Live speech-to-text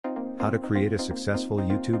How to create a successful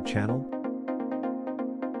YouTube channel?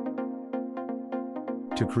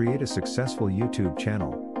 To create a successful YouTube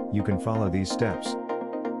channel, you can follow these steps.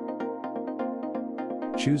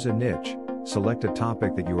 Choose a niche. Select a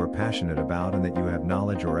topic that you are passionate about and that you have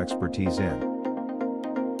knowledge or expertise in.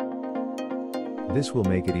 This will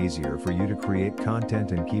make it easier for you to create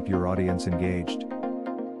content and keep your audience engaged.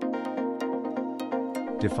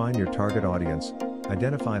 Define your target audience.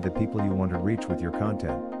 Identify the people you want to reach with your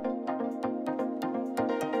content.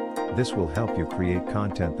 This will help you create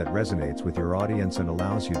content that resonates with your audience and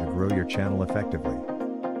allows you to grow your channel effectively.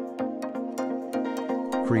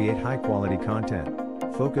 Create high-quality content.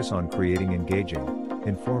 Focus on creating engaging,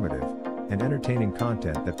 informative, and entertaining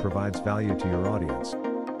content that provides value to your audience.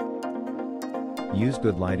 Use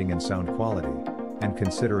good lighting and sound quality, and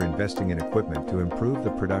consider investing in equipment to improve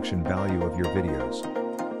the production value of your videos.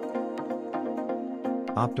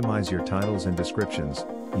 Optimize your titles and descriptions.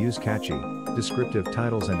 Use catchy, descriptive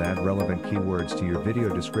titles and add relevant keywords to your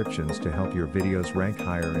video descriptions to help your videos rank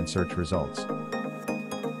higher in search results.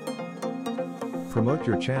 Promote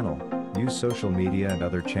your channel. Use social media and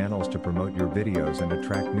other channels to promote your videos and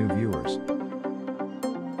attract new viewers.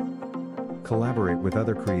 Collaborate with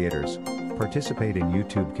other creators, participate in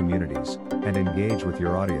YouTube communities, and engage with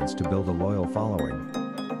your audience to build a loyal following.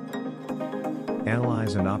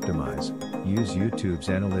 Analyze and optimize. Use YouTube's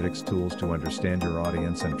analytics tools to understand your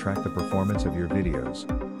audience and track the performance of your videos.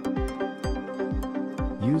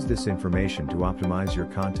 Use this information to optimize your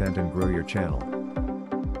content and grow your channel.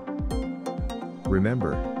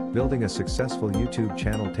 Remember, building a successful YouTube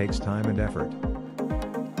channel takes time and effort.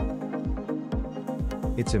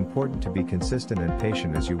 It's important to be consistent and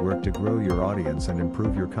patient as you work to grow your audience and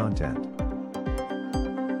improve your content.